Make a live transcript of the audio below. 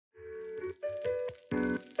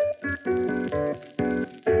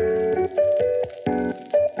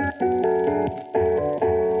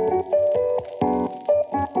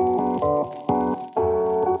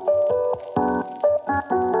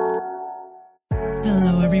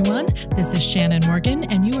Hello, everyone. This is Shannon Morgan,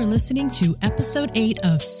 and you are listening to Episode 8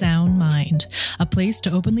 of Sound Mind, a place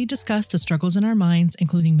to openly discuss the struggles in our minds,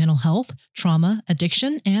 including mental health, trauma,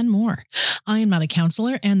 addiction, and more. I am not a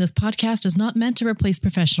counselor, and this podcast is not meant to replace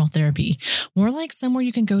professional therapy. More like somewhere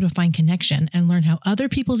you can go to find connection and learn how other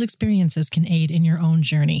people's experiences can aid in your own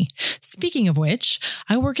journey. Speaking of which,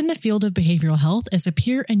 I work in the field of behavioral health as a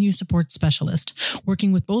peer and youth support specialist.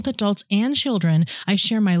 Working with both adults and children, I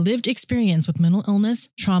share my lived experience with mental illness,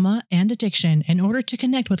 trauma, and addiction in order to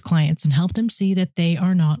connect with clients and help them see that they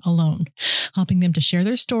are not alone, helping them to share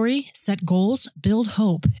their story, set goals, build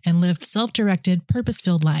hope, and live self-directed,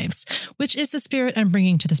 purpose-filled lives, which is the spirit I'm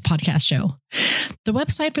bringing to this podcast show. The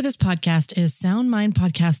website for this podcast is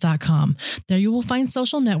soundmindpodcast.com. There you will find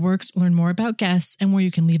social networks, learn more about guests, and where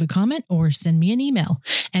you can leave a comment or send me an email.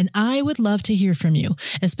 And I would love to hear from you,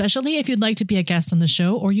 especially if you'd like to be a guest on the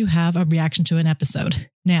show or you have a reaction to an episode.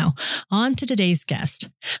 Now, on to today's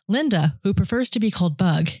guest. Linda, who prefers to be called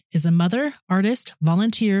Bug, is a mother, artist,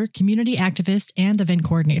 volunteer, community activist, and event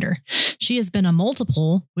coordinator. She has been a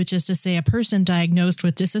multiple, which is to say a person diagnosed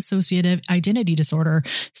with dissociative identity disorder,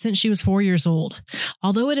 since she was 4 years old.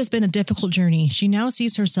 Although it has been a difficult journey, she now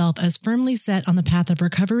sees herself as firmly set on the path of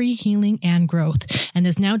recovery, healing, and growth, and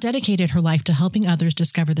has now dedicated her life to helping others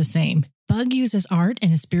discover the same. Bug uses art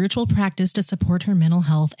and a spiritual practice to support her mental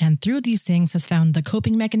health, and through these things has found the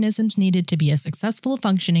coping mechanisms needed to be a successful,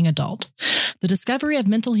 functioning adult. The discovery of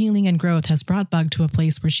mental healing and growth has brought Bug to a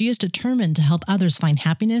place where she is determined to help others find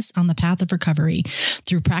happiness on the path of recovery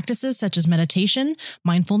through practices such as meditation,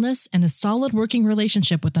 mindfulness, and a solid working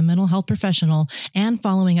relationship with a mental health professional, and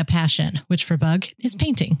following a passion, which for Bug is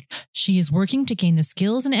painting. She is working to gain the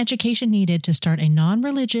skills and education needed to start a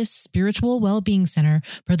non-religious spiritual well-being center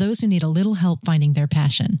for those who need a little help finding their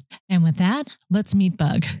passion. And with that, let's meet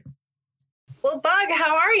Bug. Well, Bug,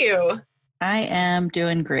 how are you? I am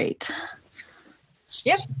doing great.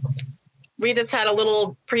 Yep. We just had a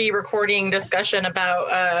little pre-recording discussion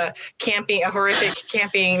about camping, a horrific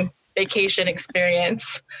camping vacation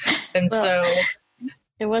experience. And so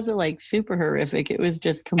it wasn't like super horrific. It was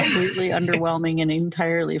just completely underwhelming and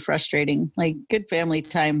entirely frustrating. Like good family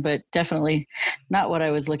time, but definitely not what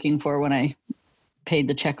I was looking for when I paid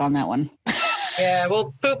the check on that one. Yeah,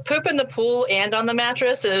 well, poop in the pool and on the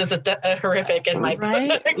mattress is a horrific in my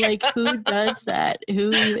book. Like, who does that?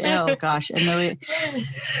 Oh, gosh. And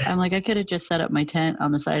I'm like, I could have just set up my tent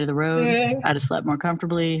on the side of the road. I'd have slept more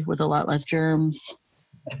comfortably with a lot less germs.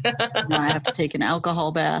 Now I have to take an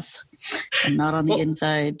alcohol bath and not on the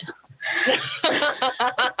inside.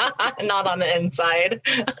 Not on the inside.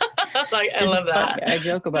 I love that. I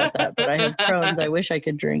joke about that, but I have Crohn's. I wish I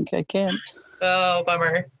could drink. I can't. Oh,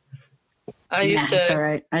 bummer. It's all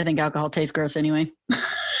right. I think alcohol tastes gross anyway.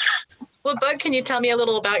 Well, Bug, can you tell me a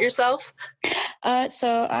little about yourself?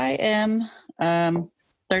 So I am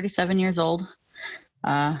 37 years old.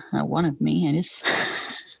 One of me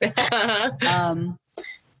is.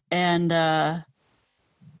 And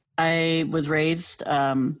I was raised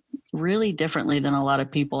really differently than a lot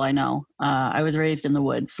of people I know. I was raised in the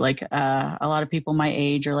woods. Like a lot of people my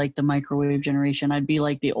age are like the microwave generation. I'd be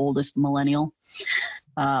like the oldest millennial.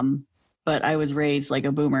 But I was raised like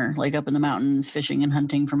a boomer, like up in the mountains, fishing and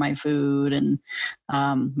hunting for my food. And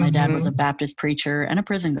my dad was a Baptist preacher and a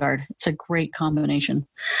prison guard. It's a great combination.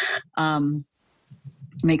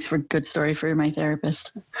 Makes for a good story for my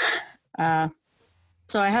therapist.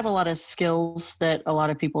 So I have a lot of skills that a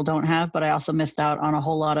lot of people don't have, but I also missed out on a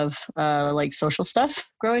whole lot of like social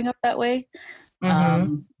stuff growing up that way.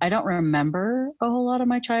 I don't remember a whole lot of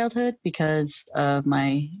my childhood because of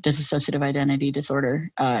my dissociative identity disorder.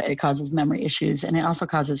 It causes memory issues, and it also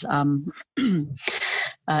causes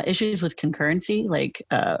issues with concurrency, like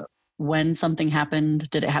when something happened,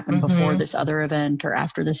 did it happen before this other event or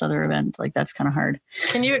after this other event? Like that's kind of hard.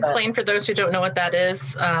 Can you explain for those who don't know what that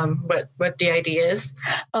is, what DID is?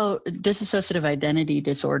 Oh, dissociative identity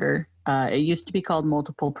disorder. It used to be called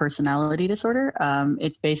multiple personality disorder.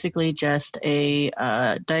 It's basically just a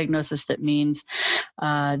diagnosis that means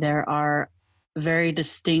there are very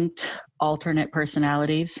distinct alternate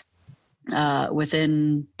personalities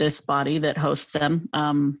within this body that hosts them.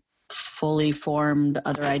 Fully formed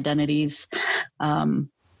other identities other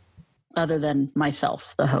than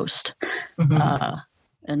myself, the host.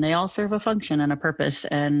 And they all serve a function and a purpose.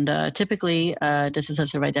 And typically,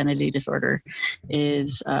 dissociative identity disorder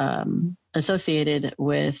is associated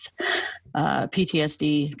with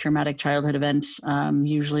PTSD, traumatic childhood events,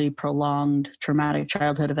 usually prolonged traumatic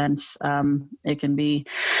childhood events. It can be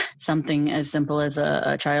something as simple as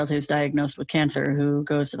a child who's diagnosed with cancer, who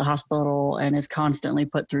goes to the hospital and is constantly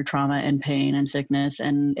put through trauma and pain and sickness,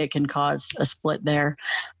 and it can cause a split there.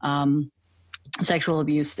 Sexual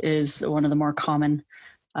abuse is one of the more common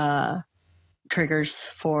triggers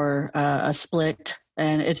for a split.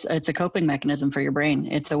 And it's a coping mechanism for your brain.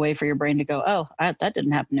 It's a way for your brain to go, oh, that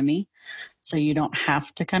didn't happen to me. So you don't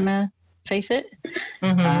have to kind of face it.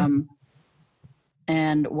 Mm-hmm.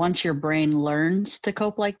 And once your brain learns to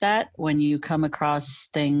cope like that, when you come across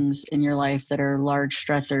things in your life that are large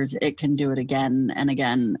stressors, it can do it again and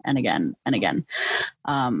again and again and again.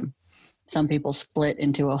 Some people split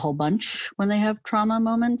into a whole bunch when they have trauma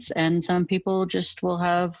moments, and some people just will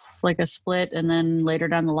have like a split and then later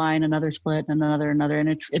down the line another split and another. And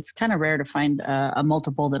it's kind of rare to find a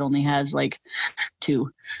multiple that only has like two.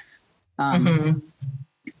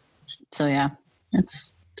 So yeah,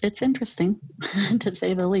 it's interesting to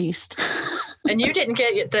say the least. And you didn't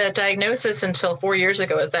get the diagnosis until 4 years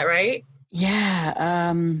ago, is that right?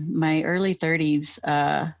 Yeah, my early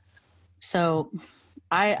 30s. So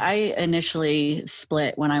I initially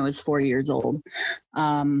split when I was 4 years old.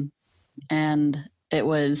 And it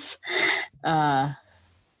was, so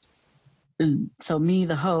me,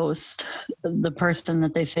 the host, the person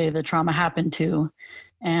that they say the trauma happened to,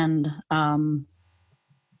 and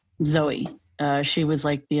Zoe, she was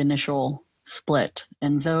like the initial split.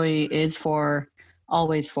 And Zoe is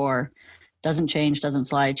always 4, doesn't change, doesn't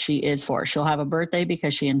slide. She is 4. She'll have a birthday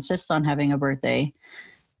because she insists on having a birthday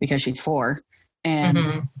because she's 4.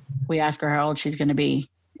 And we ask her how old she's going to be.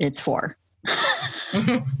 It's 4.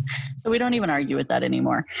 So we don't even argue with that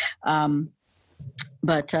anymore.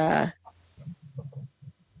 But oh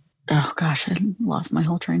gosh, I lost my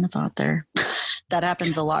whole train of thought there. That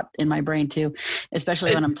happens a lot in my brain too,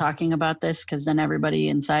 especially when I'm talking about this, because then everybody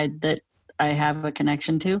inside that I have a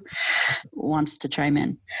connection to wants to chime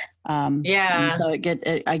in. Yeah. So I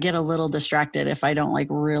get a little distracted if I don't like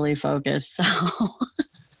really focus. So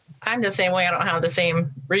I'm the same way. I don't have the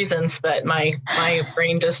same reasons, but my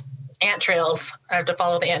brain just ant trails. I have to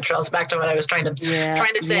follow the ant trails back to what I was trying to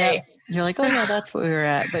say. Yeah. You're like, oh yeah, that's what we were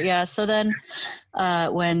at. But yeah, so then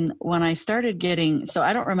when I started getting, so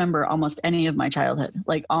I don't remember almost any of my childhood,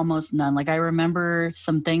 like almost none. Like I remember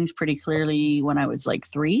some things pretty clearly when I was like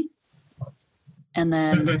 3. And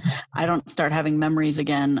then I don't start having memories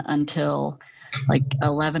again until like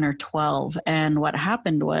 11 or 12. And what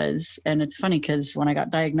happened was, and it's funny because when I got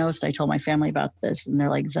diagnosed, I told my family about this and they're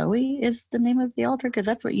like, Zoe is the name of the altar? Because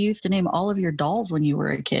that's what you used to name all of your dolls when you were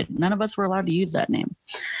a kid. None of us were allowed to use that name.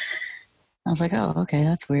 I was like, oh, okay,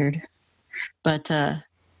 that's weird. But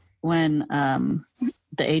when the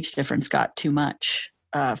age difference got too much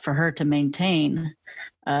for her to maintain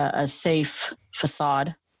a safe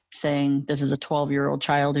facade, saying this is a 12-year-old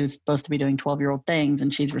child who's supposed to be doing 12-year-old things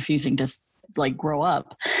and she's refusing to like grow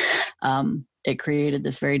up, it created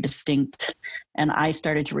this very distinct, and I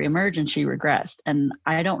started to reemerge and she regressed. And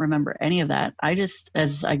I don't remember any of that. I just,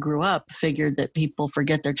 as I grew up, figured that people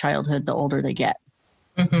forget their childhood the older they get.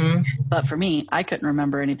 But for me, I couldn't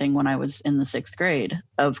remember anything when I was in the 6th grade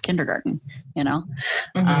of kindergarten, you know?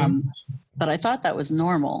 But I thought that was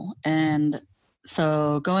normal. And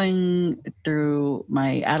so going through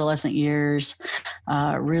my adolescent years,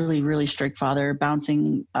 really, really strict father,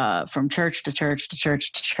 bouncing from church to church to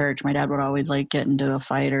church to church. My dad would always like get into a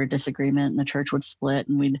fight or disagreement and the church would split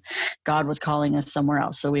and God was calling us somewhere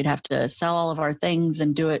else. So we'd have to sell all of our things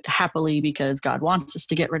and do it happily because God wants us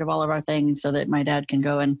to get rid of all of our things so that my dad can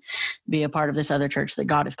go and be a part of this other church that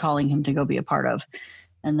God is calling him to go be a part of.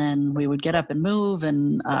 And then we would get up and move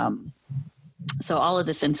and, so all of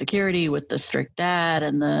this insecurity with the strict dad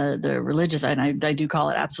and the religious, and I do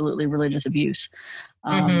call it absolutely religious abuse.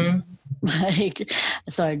 So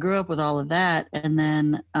I grew up with all of that. And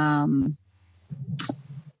then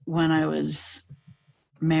when I was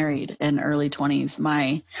married in early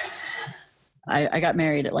 20s, I got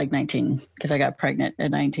married at like 19 because I got pregnant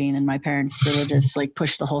at 19 and my parents religious like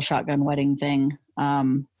pushed the whole shotgun wedding thing.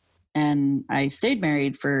 And I stayed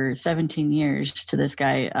married for 17 years to this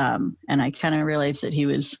guy. And I kind of realized that he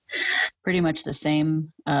was pretty much the same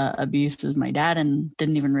abuse as my dad and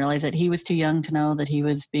didn't even realize that he was too young to know that he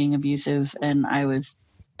was being abusive. And I was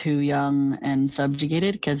too young and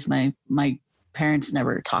subjugated because my parents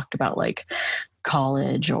never talked about like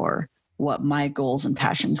college or what my goals and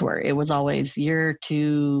passions were. It was always, you're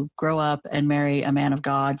to grow up and marry a man of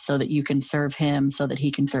God so that you can serve him so that he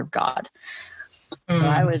can serve God. So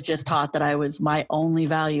I was just taught that my only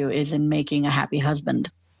value is in making a happy husband.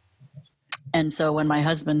 And so when my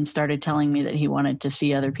husband started telling me that he wanted to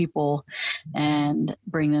see other people and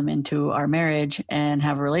bring them into our marriage and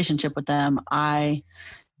have a relationship with them, I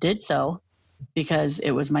did so because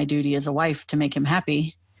it was my duty as a wife to make him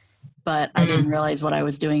happy. But I didn't realize what I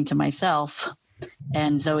was doing to myself.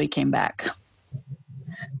 And Zoe came back.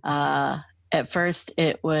 At first,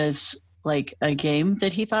 it was like a game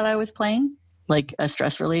that he thought I was playing, like a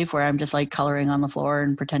stress relief where I'm just like coloring on the floor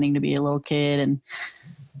and pretending to be a little kid.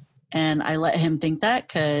 And I let him think that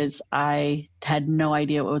because I had no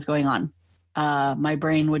idea what was going on. My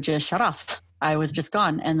brain would just shut off. I was just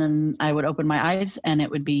gone. And then I would open my eyes and it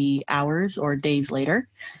would be hours or days later.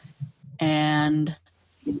 And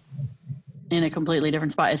in a completely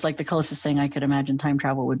different spot. It's like the closest thing I could imagine time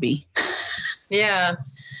travel would be. Yeah.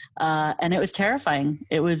 And it was terrifying.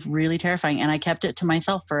 It was really terrifying. And I kept it to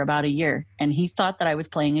myself for about a year. And he thought that I was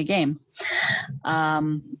playing a game.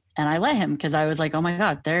 And I let him because I was like, oh my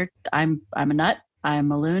God, I'm a nut.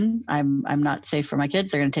 I'm a loon. I'm not safe for my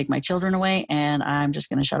kids. They're going to take my children away. And I'm just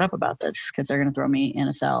going to shut up about this because they're going to throw me in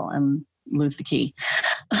a cell and lose the key.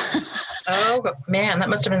 Oh man, that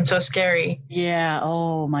must have been so scary. Yeah.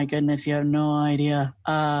 Oh my goodness. You have no idea.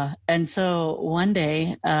 And so one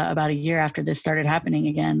day, about a year after this started happening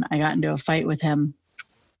again, I got into a fight with him,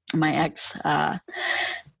 my ex,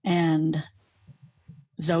 and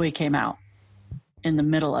Zoe came out in the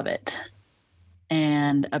middle of it.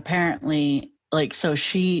 And apparently, like, so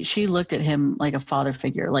she looked at him like a father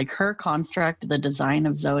figure. Like her construct, the design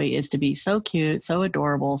of Zoe is to be so cute, so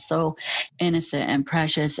adorable, so innocent and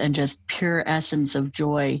precious and just pure essence of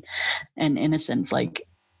joy and innocence, like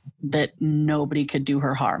that nobody could do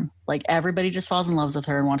her harm. Like everybody just falls in love with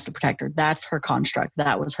her and wants to protect her. That's her construct.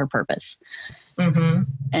 That was her purpose. Mm-hmm.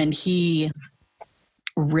 And he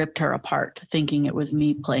ripped her apart thinking it was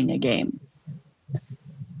me playing a game.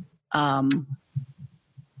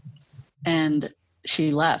 And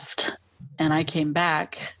she left and I came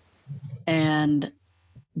back, and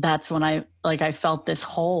that's when I felt this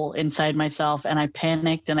hole inside myself and I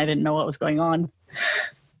panicked and I didn't know what was going on.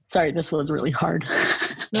 Sorry, this was really hard.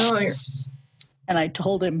 No. And I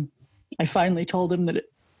finally told him that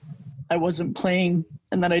I wasn't playing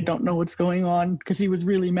and that I don't know what's going on, because he was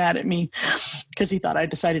really mad at me because he thought I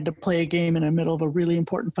decided to play a game in the middle of a really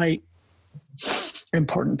important fight.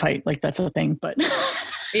 Like that's a thing, but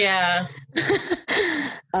yeah.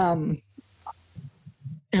 And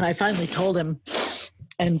I finally told him.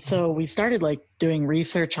 And so we started like doing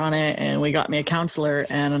research on it, and we got me a counselor,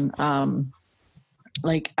 and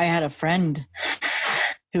like I had a friend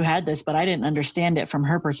who had this, but I didn't understand it from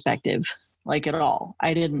her perspective, like at all.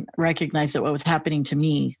 I didn't recognize that what was happening to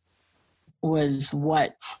me was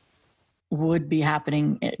what would be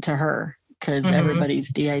happening to her, because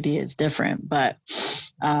everybody's DID is different. But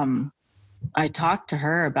I talked to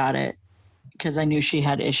her about it because I knew she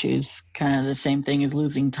had issues, kind of the same thing as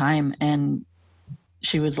losing time. And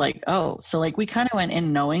she was like, oh, so like we kind of went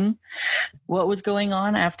in knowing what was going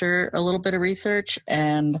on after a little bit of research.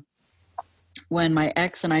 And when my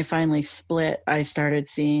ex and I finally split, I started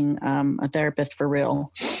seeing a therapist for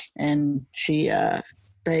real. And she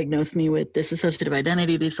diagnosed me with dissociative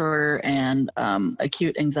identity disorder and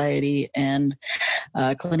acute anxiety and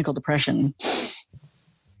clinical depression.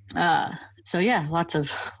 So yeah, lots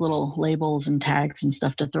of little labels and tags and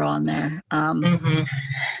stuff to throw on there.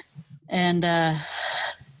 And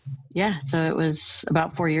yeah, so it was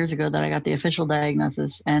about 4 years ago that I got the official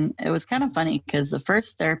diagnosis. And it was kind of funny because the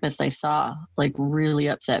first therapist I saw like really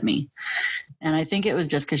upset me. And I think it was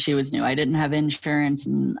just because she was new. I didn't have insurance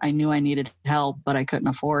and I knew I needed help, but I couldn't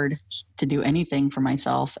afford to do anything for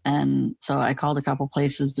myself. And so I called a couple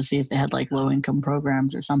places to see if they had like low income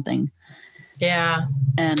programs or something. Yeah.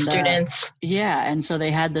 And students. Yeah. And so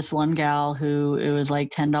they had this one gal who it was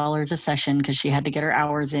like $10 a session because she had to get her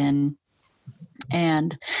hours in.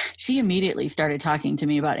 And she immediately started talking to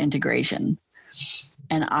me about integration.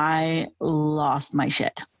 And I lost my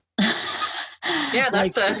shit. Yeah,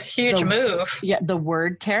 that's like, a huge move. Yeah, the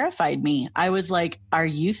word terrified me. I was like, are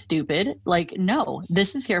you stupid? Like, no,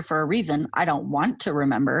 this is here for a reason. I don't want to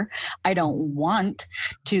remember. I don't want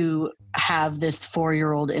to have this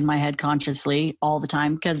 4-year-old in my head consciously all the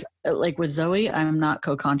time. Because like with Zoe, I'm not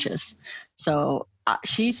co-conscious. So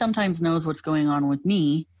she sometimes knows what's going on with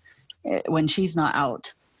me when she's not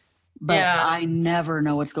out. But yeah. I never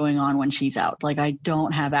know what's going on when she's out. Like I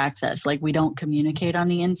don't have access. Like we don't communicate on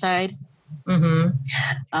the inside.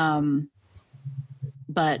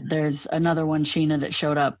 But there's another one, Sheena, that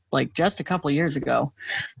showed up like just a couple years ago.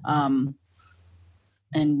 And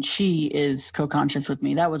she is co-conscious with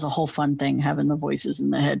me. That was a whole fun thing, having the voices in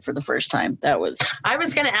the head for the first time. I was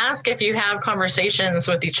going to ask if you have conversations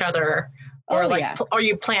with each other or or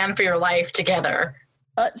you plan for your life together?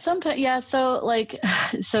 Sometimes, yeah. So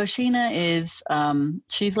Sheena is,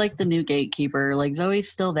 she's like the new gatekeeper. Like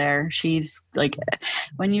Zoe's still there. She's like,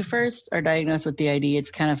 when you first are diagnosed with DID,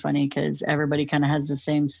 it's kind of funny because everybody kind of has the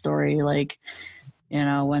same story. Like, you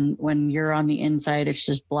know, when you're on the inside, it's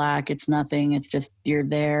just black. It's nothing. It's just, you're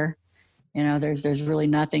there. You know, there's really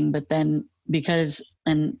nothing. But then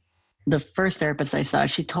and the first therapist I saw,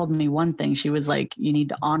 she told me one thing. She was like, you need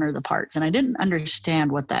to honor the parts. And I didn't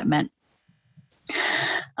understand what that meant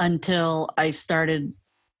until I started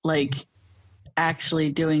like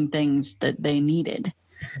actually doing things that they needed.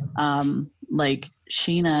 Like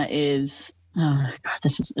Sheena is, oh God,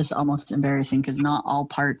 this is almost embarrassing because not all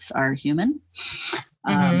parts are human.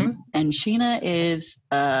 And Sheena is,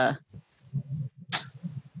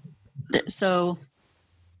 so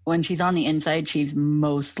when she's on the inside, she's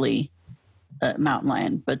mostly a mountain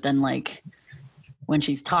lion, but then like when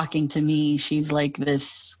she's talking to me, she's like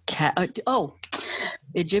this cat.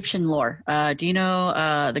 Egyptian lore. Do you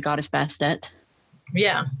know the goddess Bastet?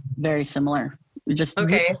 Yeah. Very similar. Just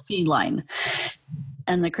feline.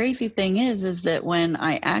 And the crazy thing is that when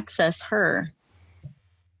I access her,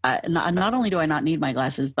 not only do I not need my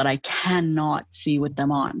glasses, but I cannot see with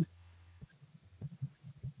them on.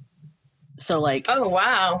 So like, oh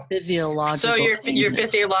wow, physiological. So your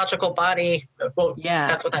physiological body. Well, yeah,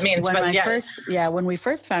 that's what that means. When we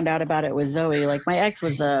first found out about it with Zoe, like my ex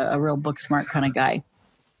was a real book smart kind of guy.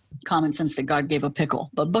 Common sense that God gave a pickle,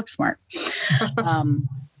 but book smart.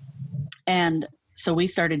 And so we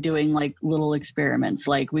started doing like little experiments.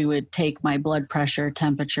 Like we would take my blood pressure,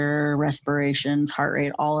 temperature, respirations, heart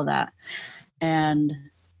rate, all of that. And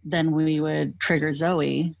then we would trigger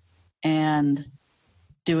Zoe and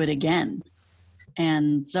do it again.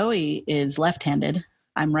 And Zoe is left-handed.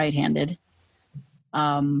 I'm right-handed.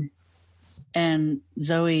 And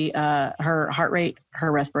Zoe, her heart rate,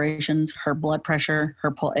 her respirations, her blood pressure,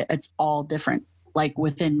 her pulse, it's all different, like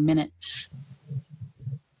within minutes.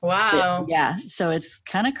 Wow. Yeah. So it's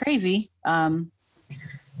kind of crazy. But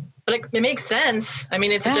it makes sense. I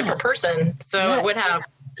mean, it's a different person. So it would have.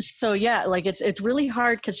 So yeah, like it's really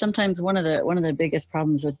hard because sometimes one of the biggest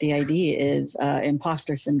problems with DID is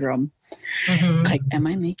imposter syndrome. Like, am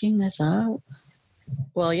I making this up?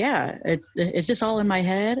 Well, yeah, it's just all in my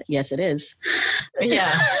head. Yes, it is.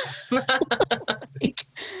 Yeah.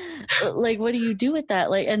 like, what do you do with that?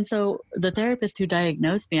 Like, and so the therapist who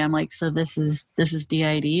diagnosed me, I'm like, so this is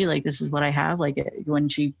DID. Like, this is what I have. Like, when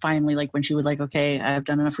she finally, like, when she was like, okay, I've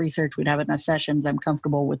done enough research. We'd have enough sessions. I'm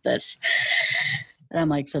comfortable with this. And I'm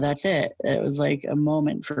like, so that's it. It was like a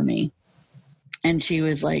moment for me. And she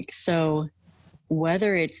was like, so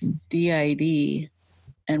whether it's DID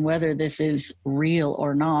and whether this is real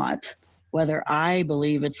or not, whether I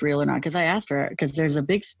believe it's real or not, because I asked her, because there's a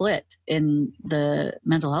big split in the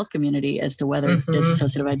mental health community as to whether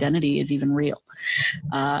dissociative identity is even real.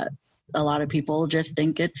 A lot of people just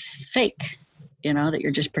think it's fake, you know, that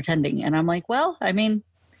you're just pretending. And I'm like, well, I mean,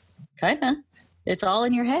 kind of, it's all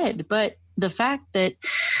in your head. But the fact that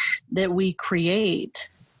we create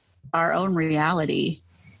our own reality,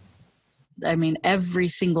 I mean, every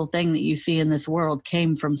single thing that you see in this world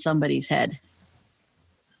came from somebody's head.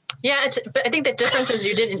 Yeah, but I think the difference is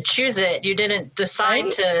you didn't choose it. You didn't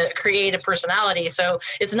decide to create a personality. So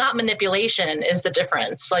it's not manipulation is the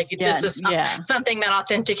difference. Like this is something that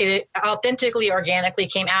authentically, organically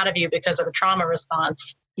came out of you because of a trauma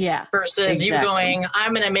response. Yeah. Versus you going,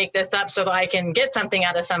 I'm going to make this up so that I can get something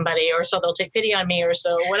out of somebody, or so they'll take pity on me, or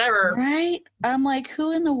so whatever. Right. I'm like,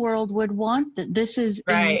 who in the world would want that? This is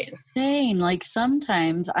insane. Like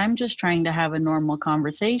sometimes I'm just trying to have a normal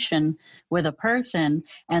conversation with a person,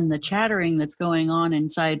 and the chattering that's going on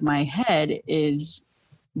inside my head is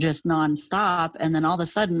just nonstop. And then all of a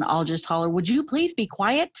sudden I'll just holler, would you please be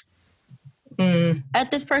quiet?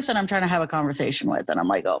 At this person I'm trying to have a conversation with, and I'm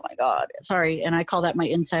like, oh my God, sorry. And I call that my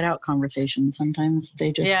inside out conversation. Sometimes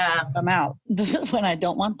they just come out when I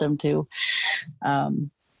don't want them to. Are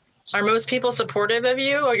most people supportive of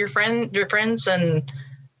you, or your friends and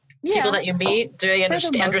people that you meet? Do they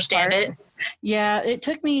understand it? Yeah, it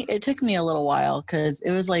took me a little while, because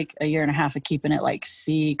it was like a year and a half of keeping it like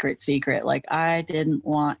secret. Like I didn't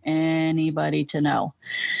want anybody to know,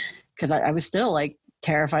 because I was still like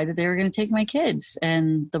terrified that they were going to take my kids.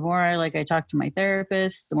 And the more I talked to my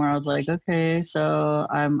therapist, the more I was like, okay, so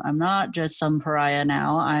I'm not just some pariah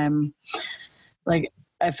now. I'm like,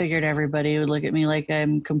 I figured everybody would look at me like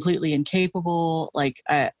I'm completely incapable. Like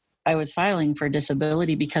I was filing for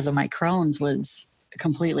disability because of my Crohn's was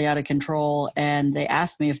completely out of control. And they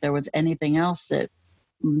asked me if there was anything else that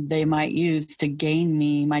they might use to gain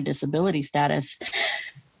me my disability status.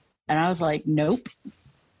 And I was like, nope,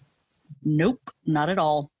 not at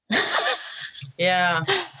all. Yeah.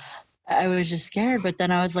 I was just scared. But then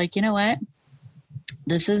I was like, you know what?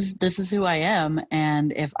 This is who I am.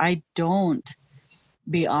 And if I don't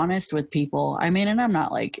be honest with people, I mean, and I'm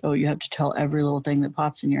not like, oh, you have to tell every little thing that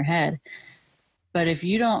pops in your head. But if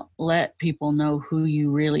you don't let people know who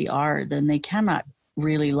you really are, then they cannot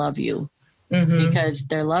really love you, because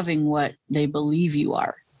they're loving what they believe you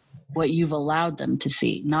are, what you've allowed them to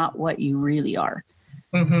see, not what you really are.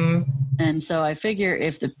 And so I figure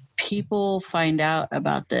if the people find out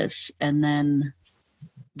about this and then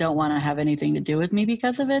don't want to have anything to do with me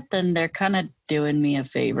because of it, then they're kind of doing me a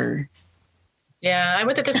favor. Yeah, I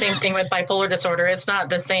went through the same thing with bipolar disorder. It's not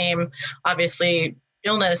the same, obviously,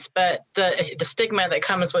 illness, but the stigma that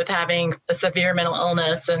comes with having a severe mental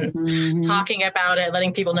illness and talking about it,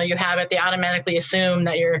 letting people know you have it, they automatically assume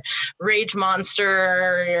that you're rage monster,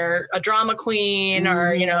 or you're a drama queen,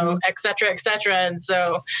 or, you know, et cetera, et cetera. And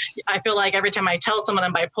so I feel like every time I tell someone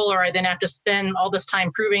I'm bipolar, I then have to spend all this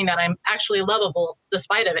time proving that I'm actually lovable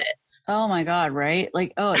despite of it. Oh my God, right?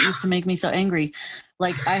 Like, oh, it used to make me so angry.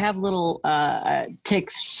 Like, I have little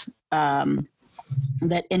tics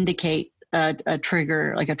that indicate a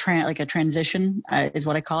trigger, like a transition is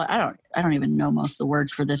what I call it. I don't even know most of the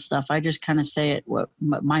words for this stuff. I just kind of say it what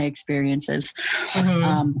my experience is.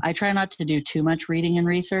 I try not to do too much reading and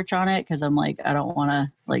research on it, because I'm like, I don't want to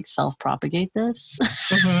like self-propagate this.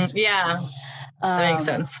 Yeah, that makes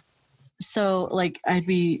sense. So like I'd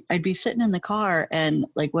be sitting in the car, and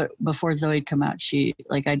like before Zoe'd come out, she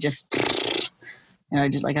like, I just, you know,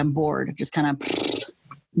 just like, I'm bored, just kind of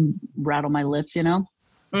rattle my lips, you know?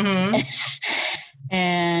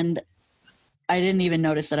 And I didn't even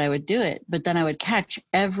notice that I would do it, but then I would catch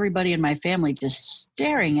everybody in my family just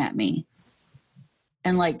staring at me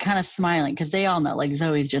and like kind of smiling, because they all know like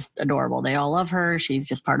Zoe's just adorable. They all love her. She's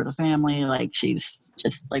just part of the family. Like, she's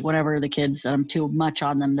just like, whatever the kids, I'm too much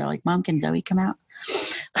on them, they're like, Mom, can Zoe come out?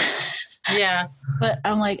 Yeah. But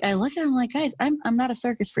I'm like, I look at him like, guys, I'm not a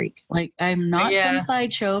circus freak. Like, I'm not some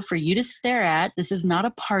sideshow for you to stare at. This is not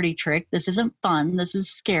a party trick. This isn't fun. This is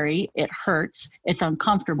scary. It hurts. It's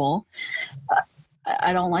uncomfortable.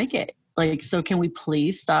 I don't like it. Like, so can we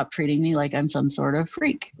please stop treating me like I'm some sort of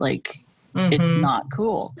freak? Like, it's not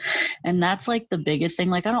cool. And that's like the biggest thing.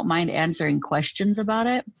 Like, I don't mind answering questions about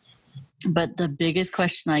it, but the biggest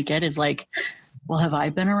question I get is like, well, have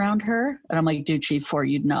I been around her? And I'm like, dude, she's 4,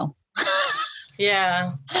 you'd know.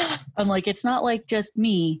 Yeah. I'm like, it's not like just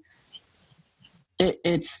me.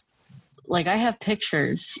 It's like, I have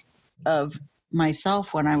pictures of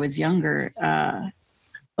myself when I was younger.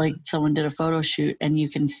 Like, someone did a photo shoot, and you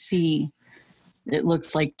can see it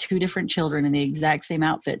looks like 2 different children in the exact same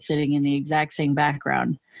outfit sitting in the exact same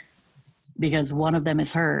background, because one of them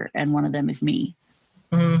is her and one of them is me.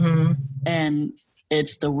 And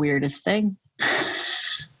it's the weirdest thing.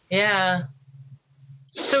 Yeah.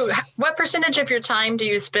 So what percentage of your time do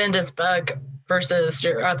you spend as bug versus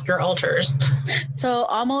your alters? So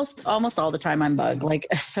almost all the time I'm bug. Like,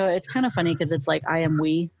 so it's kind of funny, because it's like, I am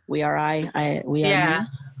we are we are me.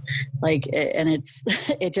 Like, and it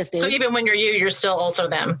just is. So even when you're still also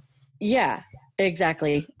them. Yeah,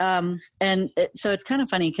 exactly. So it's kind of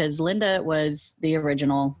funny, because Linda was the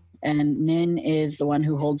original, and Nin is the one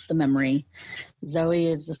who holds the memory. Zoe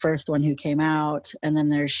is the first one who came out, and then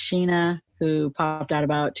there's Sheena, who popped out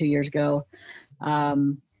about 2 years ago.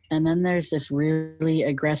 And then there's this really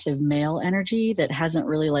aggressive male energy that hasn't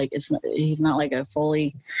really he's not like a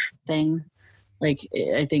fully thing. Like,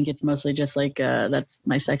 I think it's mostly just like, that's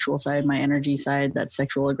my sexual side, my energy side, that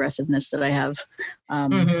sexual aggressiveness that I have,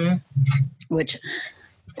 which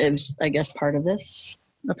is, I guess, part of this,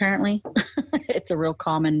 apparently. It's a real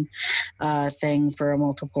common thing for a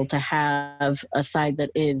multiple to have a side that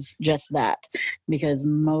is just that, because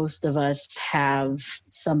most of us have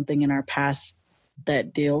something in our past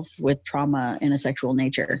that deals with trauma in a sexual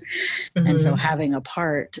nature. And so having a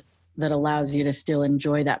part that allows you to still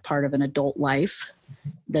enjoy that part of an adult life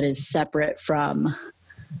that is separate from,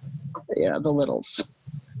 you know, the littles,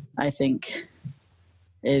 I think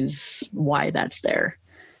is why that's there.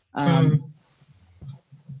 And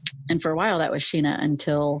for a while that was Sheena,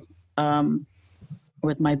 until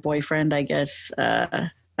with my boyfriend, I guess,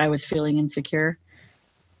 I was feeling insecure,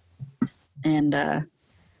 and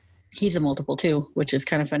he's a multiple too, which is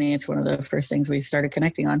kind of funny. It's one of the first things we started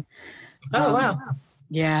connecting on. Oh, wow.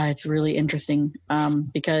 Yeah, it's really interesting,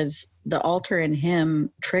 because the alter in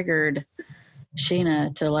him triggered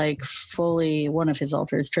Sheena to like fully, one of his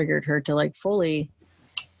alters triggered her to like fully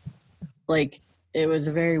like it was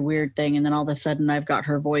a very weird thing. And then all of a sudden I've got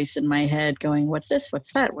her voice in my head going, what's this?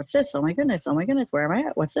 What's that? What's this? Oh my goodness. Where am I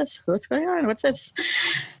at? What's this? What's going on? What's this?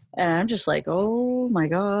 And I'm just like, oh my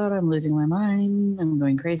God, I'm losing my mind. I'm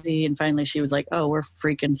going crazy. And finally she was like, oh, we're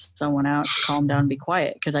freaking someone out. Calm down, be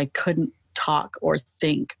quiet. Because I couldn't talk or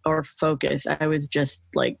think or focus. I was just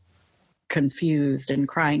like confused and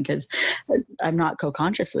crying because I'm not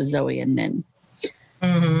co-conscious with Zoe and Nin.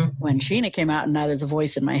 Mm-hmm. When Sheena came out, and now there's a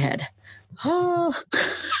voice in my head. Oh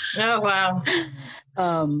wow.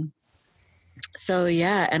 So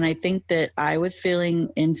yeah, and I think that I was feeling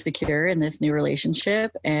insecure in this new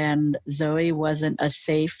relationship, and Zoe wasn't a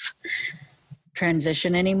safe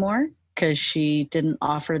transition anymore because she didn't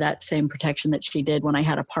offer that same protection that she did when I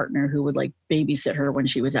had a partner who would like babysit her when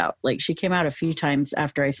she was out. Like she came out a few times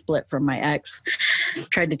after I split from my ex,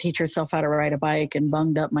 tried to teach herself how to ride a bike and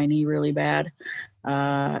bunged up my knee really bad.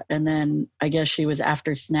 And then I guess she was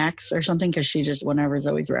after snacks or something because she just, whenever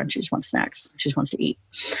Zoe's around, she just wants snacks. She just wants to eat.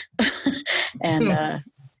 And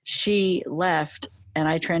she left and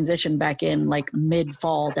I transitioned back in like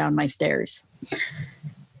mid-fall down my stairs.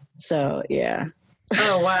 So, yeah.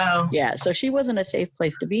 Oh, wow. Yeah. So she wasn't a safe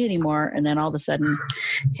place to be anymore. And then all of a sudden,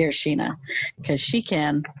 here's Sheena. Because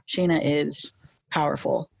Sheena is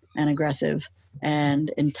powerful and aggressive and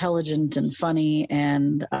intelligent and funny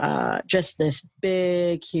and just this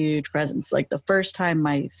big, huge presence. Like the first time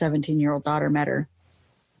my 17-year-old daughter met her,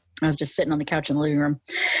 I was just sitting on the couch in the living room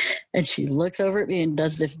and she looks over at me and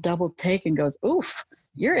does this double take and goes, oof,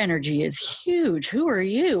 your energy is huge. Who are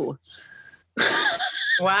you?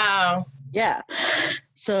 Wow. Yeah.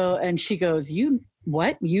 So, and she goes,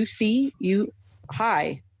 what?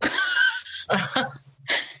 Hi.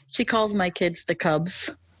 She calls my kids the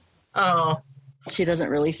Cubs. Oh. She doesn't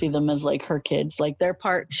really see them as like her kids. Like they're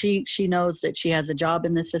she knows that she has a job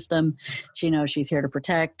in the system. She knows she's here to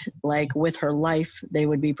protect. Like with her life, they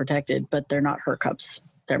would be protected, but they're not her Cubs.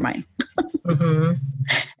 They're mine. Mm-hmm.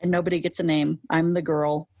 And nobody gets a name. I'm the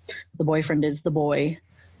girl. The boyfriend is the boy.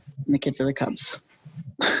 And the kids are the Cubs.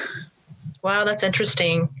 Wow, that's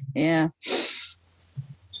interesting. Yeah.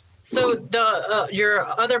 So your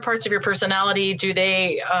other parts of your personality, do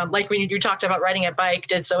they, like when you talked about riding a bike,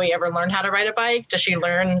 did Zoe ever learn how to ride a bike? Does she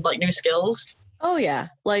learn like new skills? Oh yeah.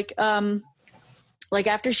 Like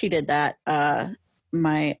after she did that,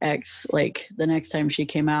 my ex, like the next time she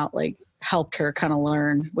came out, like helped her kind of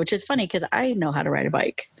learn, which is funny because I know how to ride a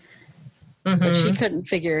bike, but she couldn't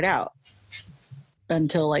figure it out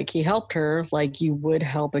until like he helped her like you would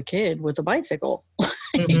help a kid with a bicycle.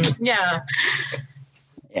 Mm-hmm. Yeah.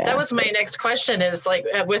 Yeah. That was my next question is like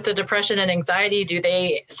with the depression and anxiety, do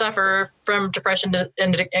they suffer from depression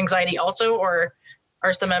and anxiety also, or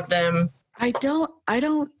are some of them? I don't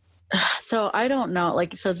know.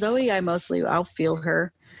 Like, so Zoe, I'll feel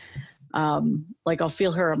her. Like I'll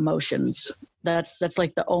feel her emotions. That's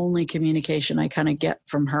like the only communication I kind of get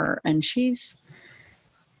from her. And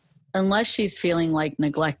unless she's feeling like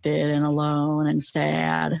neglected and alone and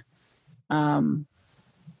sad,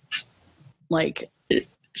 like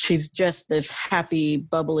she's just this happy,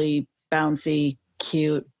 bubbly, bouncy,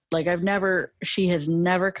 cute. Like she has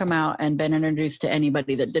never come out and been introduced to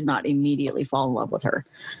anybody that did not immediately fall in love with her.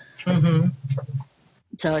 Mm-hmm.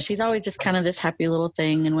 So she's always just kind of this happy little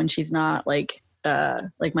thing. And when she's not like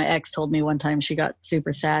my ex told me one time she got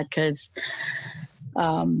super sad because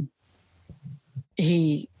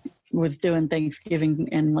he was doing Thanksgiving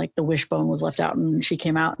and like the wishbone was left out and she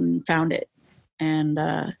came out and found it. And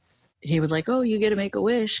he was like, oh, you get to make a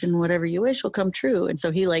wish and whatever you wish will come true. And so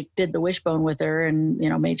he like did the wishbone with her and,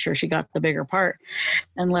 made sure she got the bigger part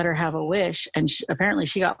and let her have a wish. And apparently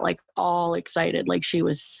she got like all excited. Like she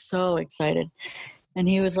was so excited. And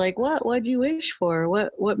he was like, what'd you wish for?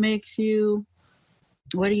 What are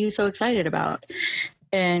you so excited about?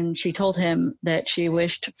 And she told him that she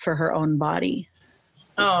wished for her own body.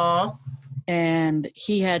 Oh. And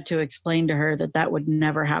he had to explain to her that would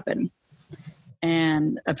never happen.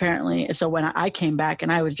 And apparently, so when I came back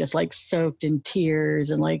and I was just like soaked in tears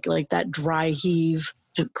and like that dry heave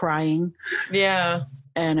to crying. Yeah.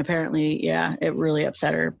 And apparently, yeah, it really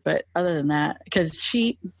upset her. But other than that, because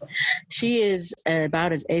she is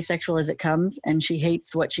about as asexual as it comes, and she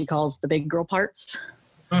hates what she calls the big girl parts.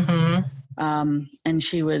 Mm-hmm. And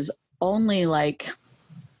she was only like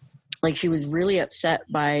she was really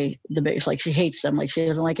upset by the big, like she hates them. Like she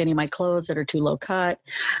doesn't like any of my clothes that are too low cut.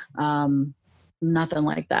 Nothing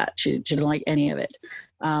like that. She didn't like any of it.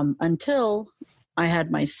 Until I had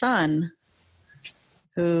my son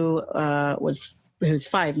who's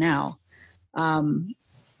 5 now. And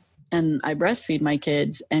I breastfeed my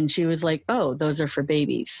kids and she was like, oh, those are for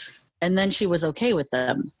babies. And then she was okay with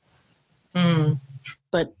them.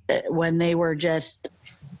 But when they were just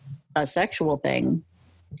a sexual thing,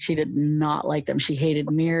 she did not like them. She hated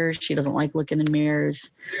mirrors. She doesn't like looking in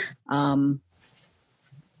mirrors.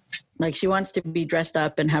 Like, she wants to be dressed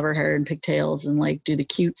up and have her hair in pigtails and like do the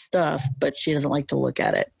cute stuff, but she doesn't like to look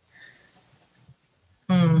at it.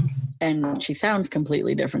 And she sounds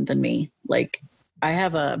completely different than me. Like, I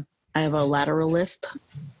have a lateral lisp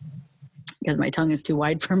because my tongue is too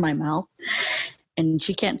wide for my mouth, and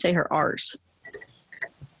she can't say her R's.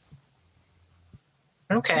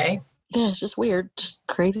 Okay. Yeah, it's just weird. Just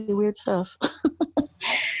crazy weird stuff.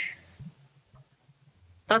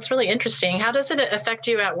 That's really interesting. How does it affect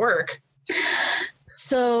you at work?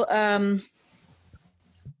 So,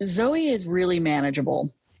 Zoe is really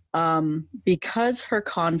manageable. Because her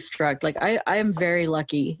construct, like I am very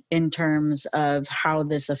lucky in terms of how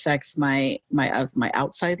this affects my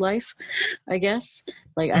outside life, I guess.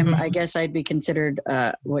 Like I guess I'd be considered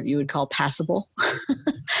what you would call passable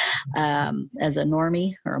as a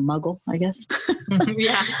normie or a muggle, I guess.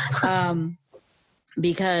 Yeah.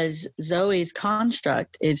 Because Zoe's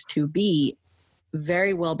construct is to be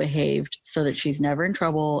very well behaved so that she's never in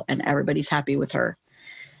trouble and everybody's happy with her.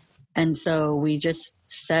 And so we just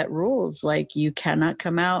set rules, like you cannot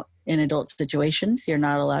come out in adult situations. You're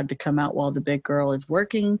not allowed to come out while the big girl is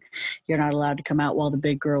working. You're not allowed to come out while the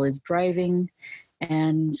big girl is driving.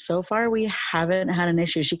 And so far we haven't had an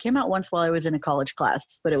issue. She came out once while I was in a college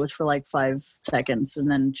class, but it was for like 5 seconds and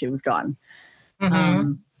then she was gone.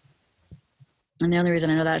 And the only reason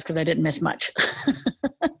I know that is because I didn't miss much.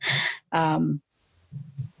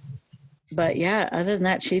 But yeah, other than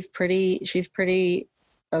that, she's pretty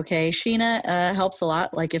okay. Sheena helps a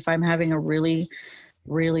lot. Like if I'm having a really,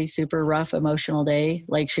 really super rough emotional day,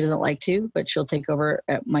 like she doesn't like to, but she'll take over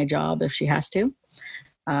at my job if she has to.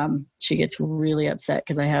 She gets really upset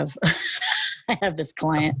because I have this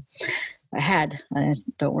client. I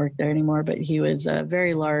don't work there anymore, but he was a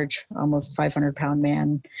very large, almost 500-pound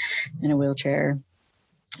man in a wheelchair,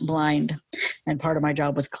 blind. And part of my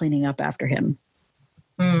job was cleaning up after him.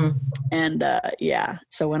 And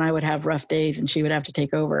so when I would have rough days and she would have to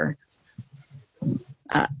take over,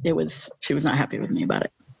 she was not happy with me about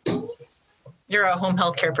it. You're a home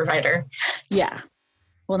health care provider. Yeah.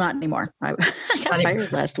 Well, not anymore. I got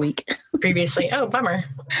fired last week. Previously. Oh, bummer.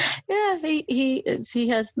 Yeah, he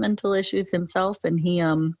has mental issues himself, and he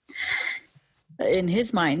in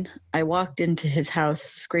his mind, I walked into his house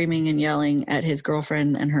screaming and yelling at his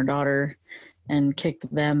girlfriend and her daughter and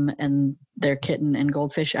kicked them and their kitten and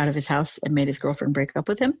goldfish out of his house and made his girlfriend break up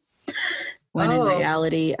with him. When in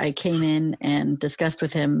reality, I came in and discussed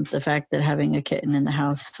with him the fact that having a kitten in the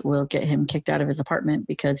house will get him kicked out of his apartment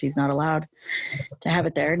because he's not allowed to have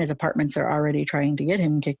it there. And his apartments are already trying to get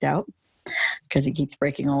him kicked out because he keeps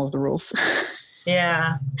breaking all of the rules.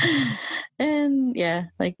 Yeah. And yeah,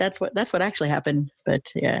 like that's what actually happened.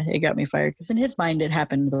 But yeah, it got me fired because in his mind, it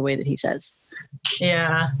happened the way that he says.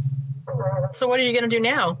 Yeah. So what are you going to do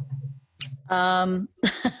now?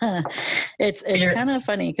 It's kind of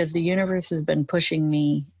funny because the universe has been pushing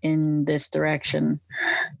me in this direction.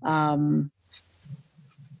 And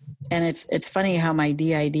it's funny how my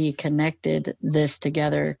DID connected this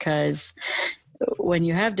together, because when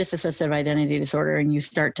you have dissociative identity disorder and you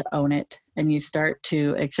start to own it and you start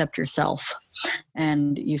to accept yourself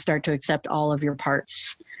and you start to accept all of your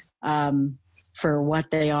parts, for what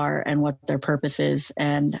they are and what their purpose is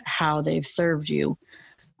and how they've served you,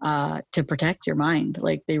 to protect your mind.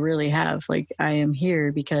 Like they really have. Like I am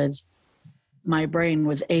here because my brain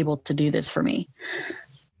was able to do this for me.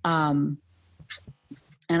 And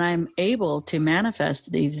I'm able to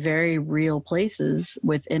manifest these very real places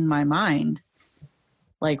within my mind.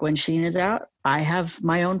 Like when Sheen is out, I have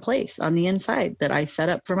my own place on the inside that I set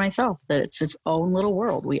up for myself, that it's its own little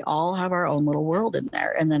world. We all have our own little world in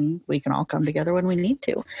there, and then we can all come together when we need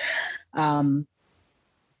to.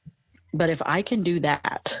 But if I can do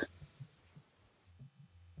that,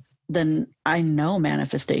 then I know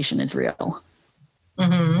manifestation is real.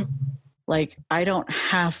 Like I don't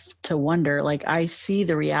have to wonder. Like I see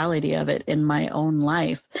the reality of it in my own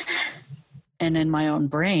life and in my own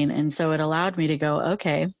brain. And so it allowed me to go,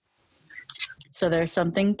 okay, so there's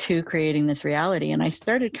something to creating this reality. And I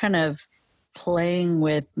started kind of playing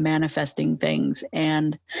with manifesting things.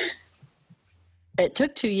 And it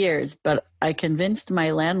took 2 years, but I convinced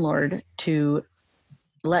my landlord to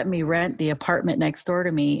let me rent the apartment next door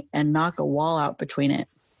to me and knock a wall out between it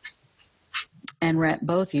and rent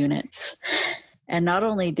both units. And not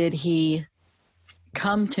only did he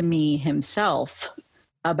come to me himself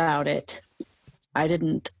about it, I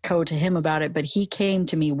didn't go to him about it, but he came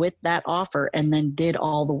to me with that offer and then did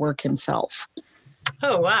all the work himself.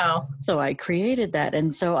 Oh, wow. So I created that.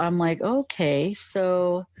 And so I'm like, okay,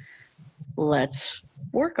 so let's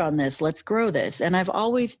work on this. Let's grow this. And I've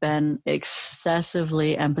always been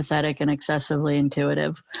excessively empathetic and excessively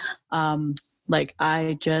intuitive. Like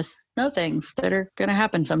I just know things that are going to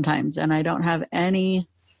happen sometimes. And I don't have any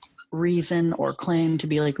reason or claim to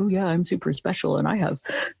be like, oh yeah, I'm super special and I have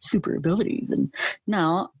super abilities. And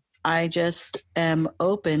no, I just am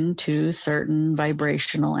open to certain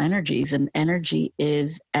vibrational energies, and energy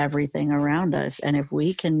is everything around us. And if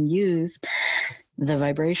we can use the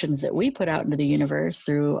vibrations that we put out into the universe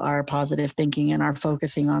through our positive thinking and our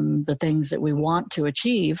focusing on the things that we want to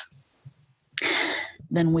achieve,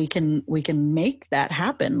 then we can make that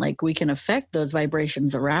happen. Like we can affect those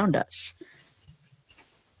vibrations around us.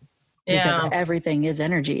 Because everything is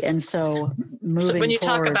energy. And so moving when you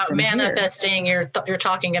talk about manifesting, you're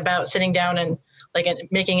talking about sitting down and like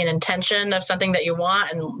making an intention of something that you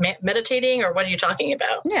want and meditating, or what are you talking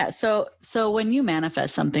about? Yeah. So when you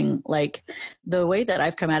manifest something, like the way that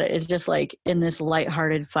I've come at it is just like in this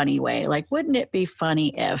lighthearted, funny way. Like, wouldn't it be funny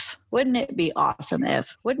if? Wouldn't it be awesome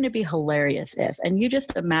if? Wouldn't it be hilarious if? And you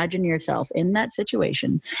just imagine yourself in that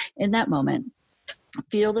situation, in that moment.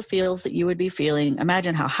 Feel the feels that you would be feeling.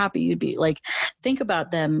 Imagine how happy you'd be. Like, think about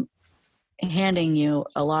them handing you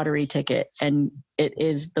a lottery ticket and it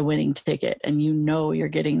is the winning ticket and you know you're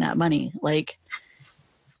getting that money. Like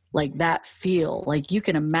that feel, like you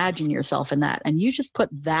can imagine yourself in that, and you just put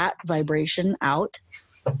that vibration out.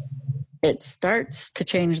 It starts to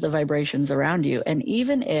change the vibrations around you. And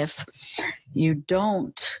even if you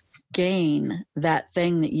don't gain that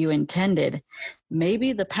thing that you intended,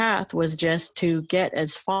 maybe the path was just to get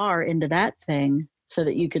as far into that thing so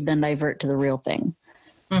that you could then divert to the real thing.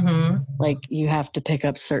 Mm-hmm. Like you have to pick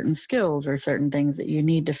up certain skills or certain things that you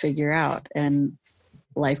need to figure out, and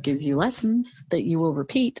life gives you lessons that you will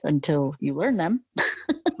repeat until you learn them.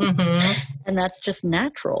 Mm-hmm. And that's just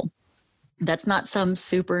natural. That's not some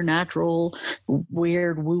supernatural,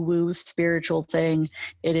 weird, woo-woo spiritual thing.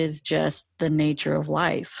 It is just the nature of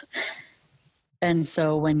life. And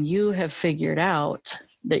so when you have figured out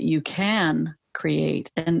that you can create,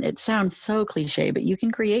 and it sounds so cliche, but you can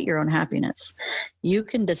create your own happiness. You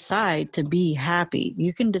can decide to be happy.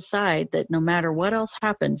 You can decide that no matter what else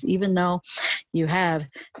happens, even though you have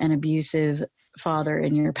an abusive father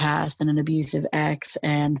in your past and an abusive ex,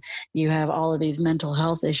 and you have all of these mental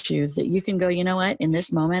health issues, that you can go, you know what, in this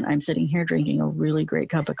moment, I'm sitting here drinking a really great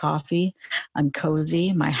cup of coffee. I'm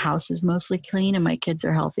cozy. My house is mostly clean and my kids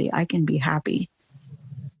are healthy. I can be happy.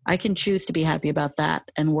 I can choose to be happy about that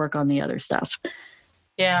and work on the other stuff.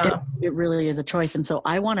 Yeah. It really is a choice. And so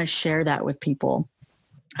I want to share that with people.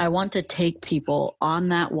 I want to take people on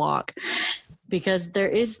that walk, because there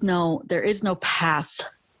is no path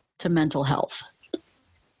to mental health.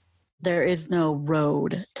 There is no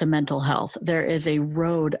road to mental health. There is a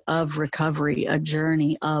road of recovery, a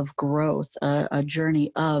journey of growth, a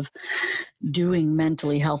journey of doing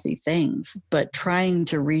mentally healthy things. But trying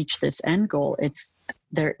to reach this end goal,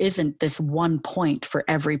 there isn't this one point for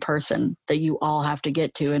every person that you all have to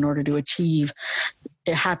get to in order to achieve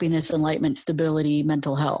happiness, enlightenment, stability,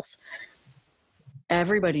 mental health.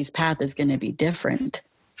 Everybody's path is going to be different.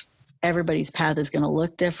 Everybody's path is going to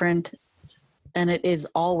look different. And it is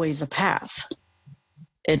always a path.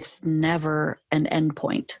 It's never an end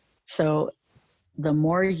point. So the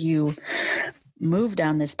more you move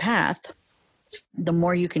down this path, the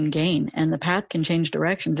more you can gain. And the path can change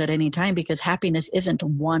directions at any time, because happiness isn't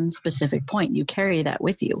one specific point. You carry that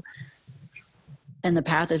with you. And the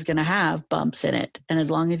path is going to have bumps in it. And as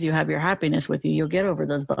long as you have your happiness with you, you'll get over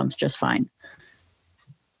those bumps just fine.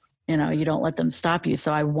 You don't let them stop you.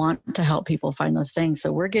 So I want to help people find those things.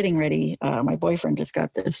 So we're getting ready. My boyfriend just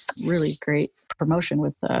got this really great promotion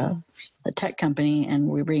with a tech company, and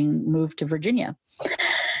we're being moved to Virginia.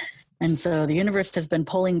 And so the universe has been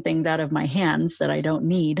pulling things out of my hands that I don't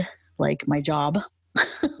need, like my job,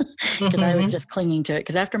 because I was just clinging to it.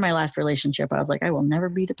 Because after my last relationship, I was like, I will never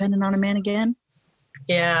be dependent on a man again.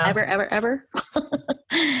 Yeah. Ever.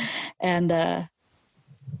 And,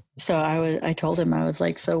 so I told him, I was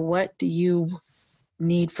like, so what do you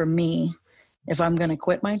need from me if I'm going to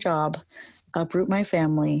quit my job, uproot my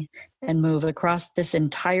family, and move across this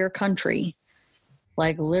entire country,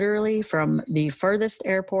 like literally from the furthest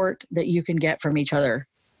airport that you can get from each other?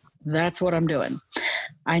 That's what I'm doing.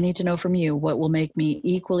 I need to know from you what will make me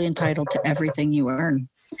equally entitled to everything you earn.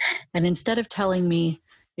 And instead of telling me,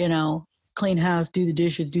 clean house, do the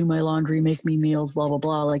dishes, do my laundry, make me meals, blah, blah,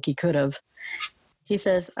 blah, like he could have, he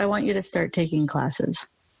says, I want you to start taking classes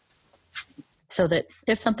so that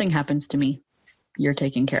if something happens to me, you're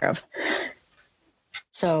taken care of.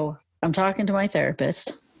 So I'm talking to my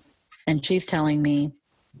therapist, and she's telling me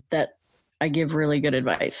that I give really good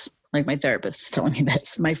advice. Like, my therapist is telling me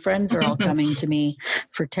this. My friends are all coming to me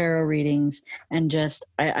for tarot readings, and just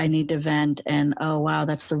I need to vent. And oh wow,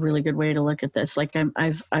 that's a really good way to look at this. Like,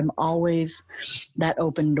 I'm always that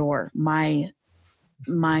open door. My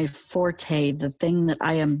forte, the thing that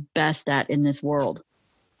I am best at in this world,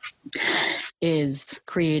 is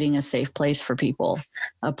creating a safe place for people,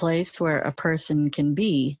 a place where a person can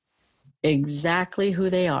be exactly who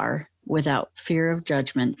they are without fear of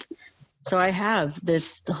judgment. So I have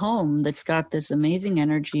this home that's got this amazing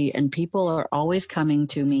energy, and people are always coming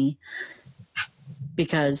to me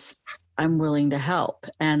because I'm willing to help.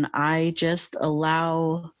 And I just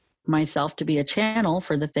allow myself to be a channel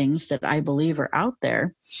for the things that I believe are out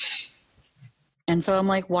there. And so I'm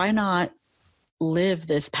like, why not live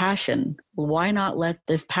this passion? Why not let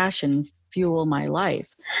this passion fuel my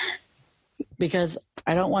life? Because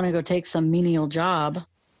I don't want to go take some menial job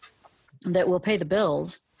that will pay the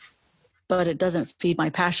bills, but it doesn't feed my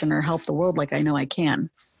passion or help the world like I know I can.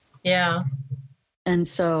 Yeah. And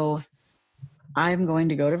so I'm going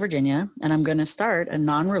to go to Virginia, and I'm going to start a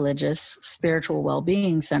non-religious spiritual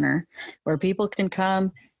well-being center where people can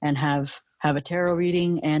come and have a tarot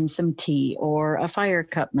reading and some tea, or a fire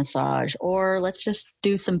cup massage, or let's just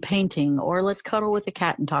do some painting, or let's cuddle with a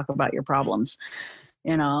cat and talk about your problems.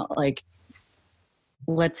 You know, like,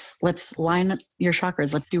 let's line your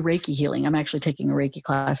chakras. Let's do Reiki healing. I'm actually taking a Reiki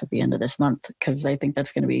class at the end of this month because I think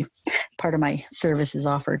that's going to be part of my services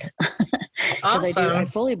offered. Because Awesome. I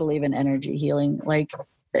fully believe in energy healing. Like,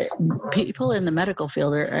 people in the medical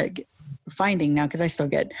field are finding now, because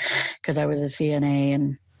I was a CNA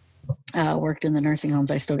and worked in the nursing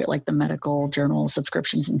homes, I still get like the medical journal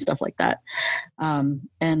subscriptions and stuff like that.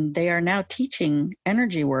 And they are now teaching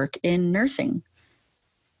energy work in nursing.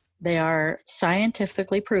 They are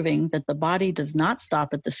scientifically proving that the body does not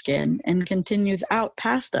stop at the skin and continues out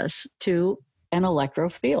past us to an electro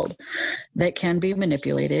field that can be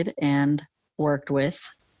manipulated and worked with.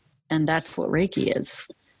 And that's what Reiki is.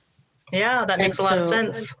 Yeah, that makes a lot of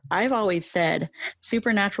sense. I've always said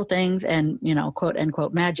supernatural things and, quote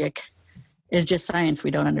unquote magic is just science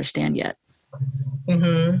we don't understand yet.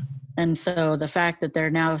 Mm-hmm. And so the fact that they're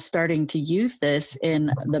now starting to use this in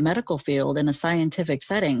the medical field in a scientific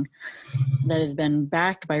setting that has been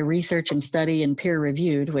backed by research and study and peer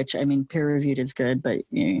reviewed, which, I mean, peer reviewed is good, but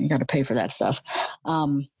you got to pay for that stuff.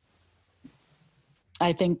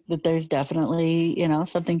 I think that there's definitely,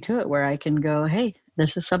 something to it where I can go, hey,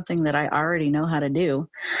 this is something that I already know how to do.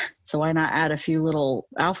 So why not add a few little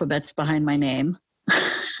alphabets behind my name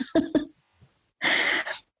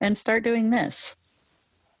and start doing this?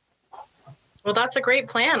 Well, that's a great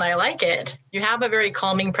plan. I like it. You have a very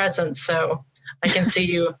calming presence, so I can see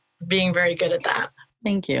you being very good at that.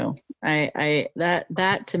 Thank you.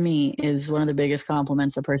 That to me is one of the biggest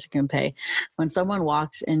compliments a person can pay. When someone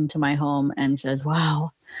walks into my home and says,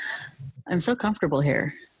 wow, I'm so comfortable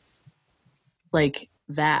here. Like,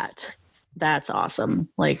 that's awesome.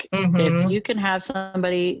 Like, if you can have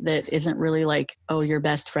somebody that isn't really like, oh, your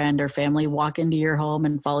best friend or family walk into your home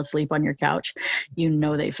and fall asleep on your couch,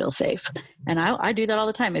 they feel safe. And I do that all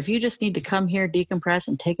the time. If you just need to come here, decompress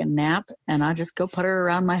and take a nap, and I just go putter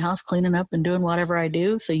around my house, cleaning up and doing whatever I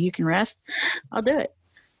do so you can rest, I'll do it.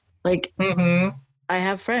 Like, I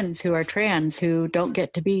have friends who are trans who don't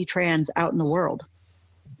get to be trans out in the world.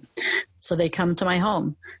 So they come to my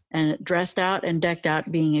home and dressed out and decked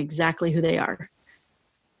out, being exactly who they are.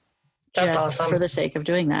 That's just awesome. For the sake of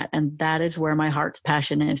doing that. And that is where my heart's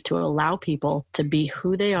passion is, to allow people to be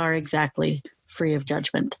who they are exactly, free of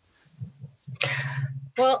judgment.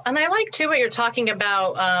 Well, and I like too what you're talking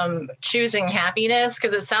about, choosing happiness,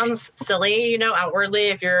 because it sounds silly, outwardly.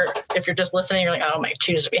 If you're just listening, you're like, oh, I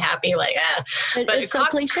choose to be happy, like, But it's so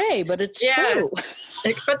cliche, but it's true.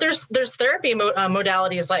 But there's therapy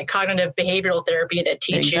modalities like cognitive behavioral therapy that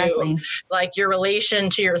teach you like your relation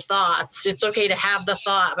to your thoughts. It's okay to have the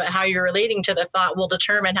thought, but how you're relating to the thought will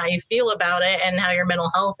determine how you feel about it and how your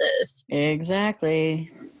mental health is. Exactly.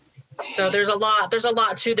 So there's a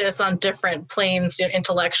lot to this on different planes,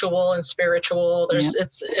 intellectual and spiritual.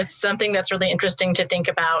 It's something that's really interesting to think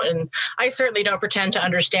about. And I certainly don't pretend to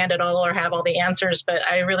understand it all or have all the answers, but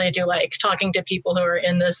I really do like talking to people who are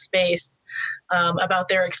in this space about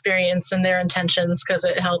their experience and their intentions, because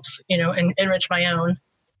it helps, enrich my own.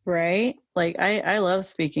 Right. Like I love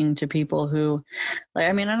speaking to people who,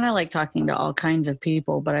 and I like talking to all kinds of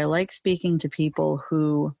people, but I like speaking to people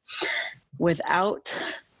who, without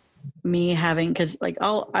me having, because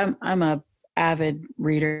I'm avid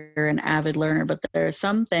reader and avid learner, but there are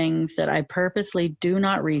some things that I purposely do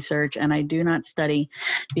not research and I do not study,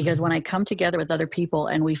 because when I come together with other people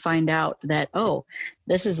and we find out that, oh,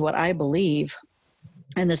 this is what I believe,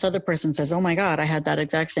 and this other person says, oh my God, I had that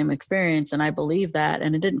exact same experience and I believe that,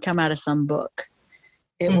 and it didn't come out of some book.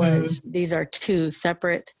 It was, these are two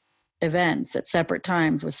separate events at separate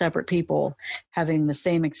times with separate people having the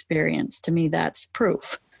same experience. To me, that's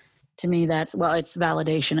proof. To me, that's, well, it's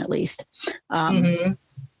validation at least. And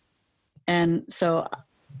so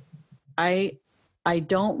I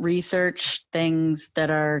don't research things that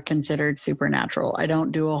are considered supernatural. I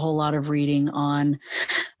don't do a whole lot of reading on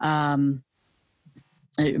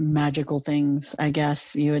magical things, I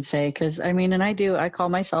guess you would say. Because I mean, and I call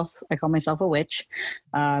myself a witch,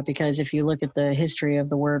 because if you look at the history of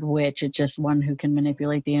the word witch, it's just one who can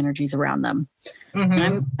manipulate the energies around them.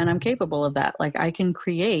 And I'm capable of that. Like, I can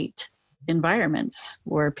create environments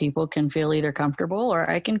where people can feel either comfortable, or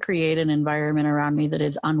I can create an environment around me that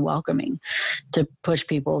is unwelcoming to push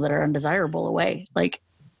people that are undesirable away. Like,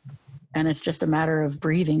 and it's just a matter of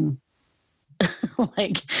breathing.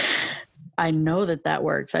 Like, I know that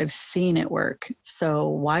works. I've seen it work. So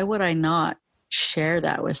why would I not share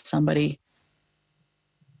that with somebody?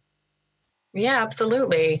 Yeah,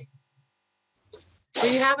 absolutely. Do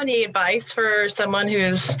you have any advice for someone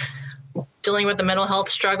who's dealing with a mental health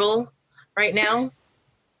struggle right now?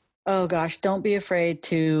 Oh gosh, don't be afraid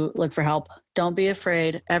to look for help. Don't be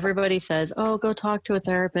afraid. Everybody says, oh, go talk to a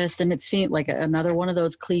therapist. And it seemed like another one of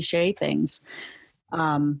those cliche things.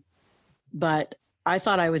 But I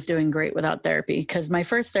thought I was doing great without therapy, because my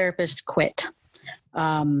first therapist quit.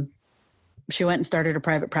 She went and started a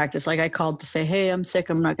private practice. Like, I called to say, hey, I'm sick.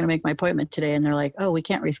 I'm not going to make my appointment today. And they're like, oh, we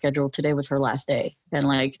can't reschedule. Today was her last day. And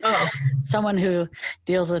like, someone who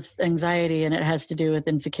deals with anxiety and it has to do with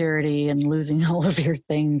insecurity and losing all of your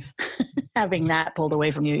things, having that pulled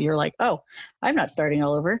away from you, you're like, oh, I'm not starting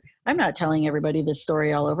all over. I'm not telling everybody this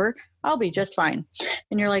story all over. I'll be just fine.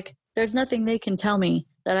 And you're like, there's nothing they can tell me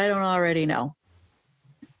that I don't already know.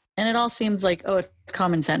 And it all seems like, oh, it's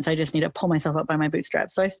common sense. I just need to pull myself up by my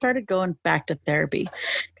bootstraps. So I started going back to therapy,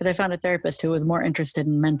 because I found a therapist who was more interested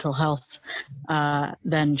in mental health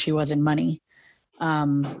than she was in money. I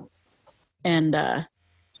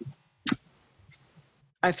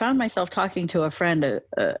found myself talking to a friend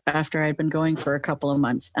after I'd been going for a couple of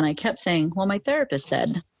months. And I kept saying, well, my therapist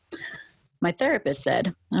said.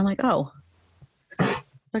 And I'm like, oh,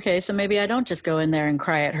 okay, so maybe I don't just go in there and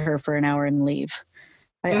cry at her for an hour and leave.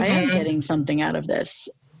 I am getting something out of this.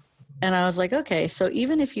 And I was like, okay, so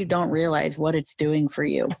even if you don't realize what it's doing for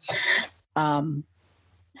you,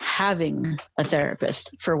 having a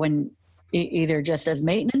therapist for when either just as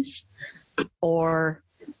maintenance or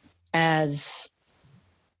as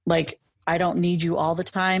like, I don't need you all the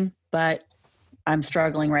time, but I'm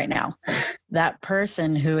struggling right now. That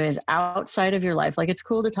person who is outside of your life, like, it's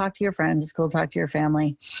cool to talk to your friends, it's cool to talk to your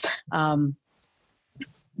family.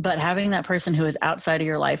 But having that person who is outside of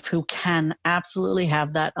your life, who can absolutely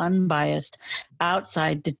have that unbiased,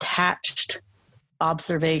 outside, detached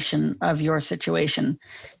observation of your situation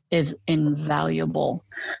is invaluable.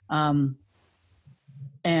 And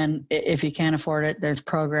if you can't afford it, there's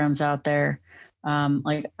programs out there.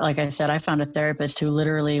 Like I said, I found a therapist who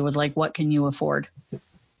literally was like, what can you afford?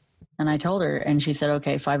 And I told her, and she said,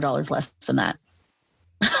 okay, $5 less than that.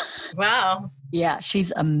 Wow. Yeah,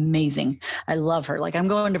 she's amazing. I love her. Like, I'm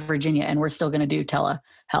going to Virginia and we're still going to do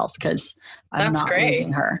telehealth because I'm not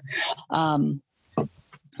losing her.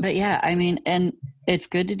 But yeah, I mean, and it's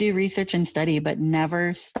good to do research and study, but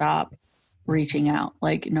never stop reaching out.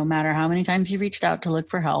 Like, no matter how many times you reached out to look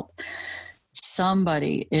for help,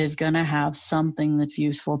 somebody is going to have something that's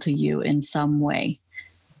useful to you in some way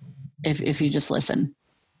if you just listen.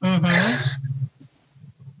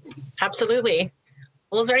 Absolutely.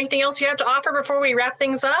 Well, is there anything else you have to offer before we wrap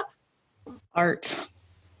things up? Art.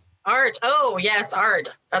 Oh, yes,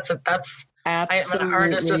 art. That's Absolutely. I'm an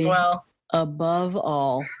artist as well. Above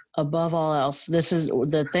all else, this is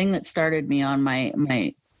the thing that started me on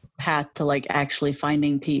my path to like actually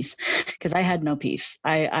finding peace, because I had no peace.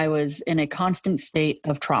 I was in a constant state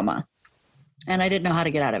of trauma and I didn't know how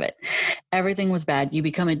to get out of it. Everything was bad. You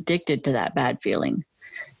become addicted to that bad feeling.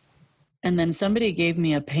 And then somebody gave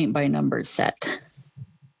me a paint by numbers set.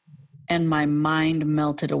 And my mind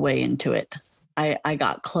melted away into it. I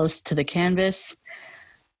got close to the canvas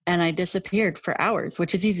and I disappeared for hours,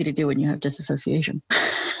 which is easy to do when you have disassociation.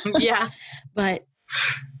 Yeah. But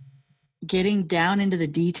getting down into the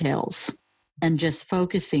details and just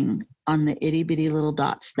focusing on the itty bitty little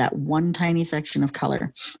dots, that one tiny section of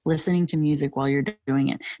color, listening to music while you're doing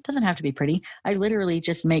it. It doesn't have to be pretty. I literally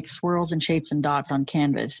just make swirls and shapes and dots on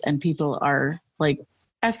canvas, and people are like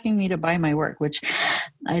asking me to buy my work, which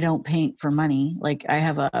I don't paint for money. Like I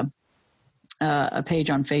have a page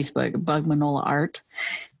on Facebook, Bug Minola Art,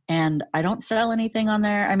 and I don't sell anything on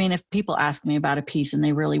there. I mean, if people ask me about a piece and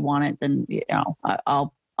they really want it, then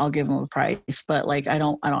I'll give them a price, but like I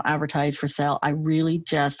don't advertise for sale. I really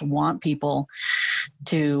just want people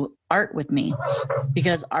to art with me,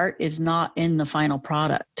 because art is not in the final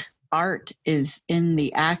product. Art is in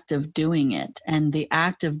the act of doing it, and the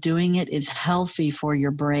act of doing it is healthy for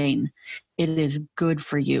your brain. It is good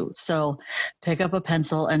for you. So pick up a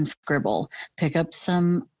pencil and scribble, pick up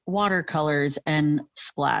some watercolors and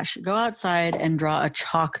splash, go outside and draw a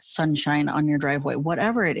chalk sunshine on your driveway,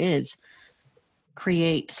 whatever it is.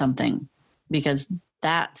 Create something, because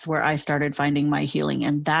that's where I started finding my healing,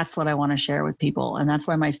 and that's what I want to share with people. And that's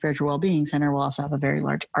why my Spiritual Wellbeing Center will also have a very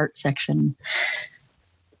large art section.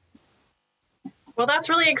 Well, that's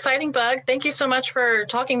really exciting, Bug. Thank you so much for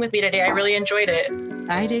talking with me today. I really enjoyed it.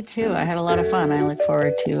 I did too. I had a lot of fun. I look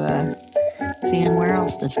forward to seeing where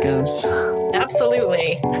else this goes.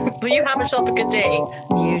 Absolutely. Well, you have yourself a good day.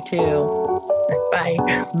 You too. Bye.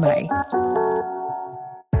 Bye.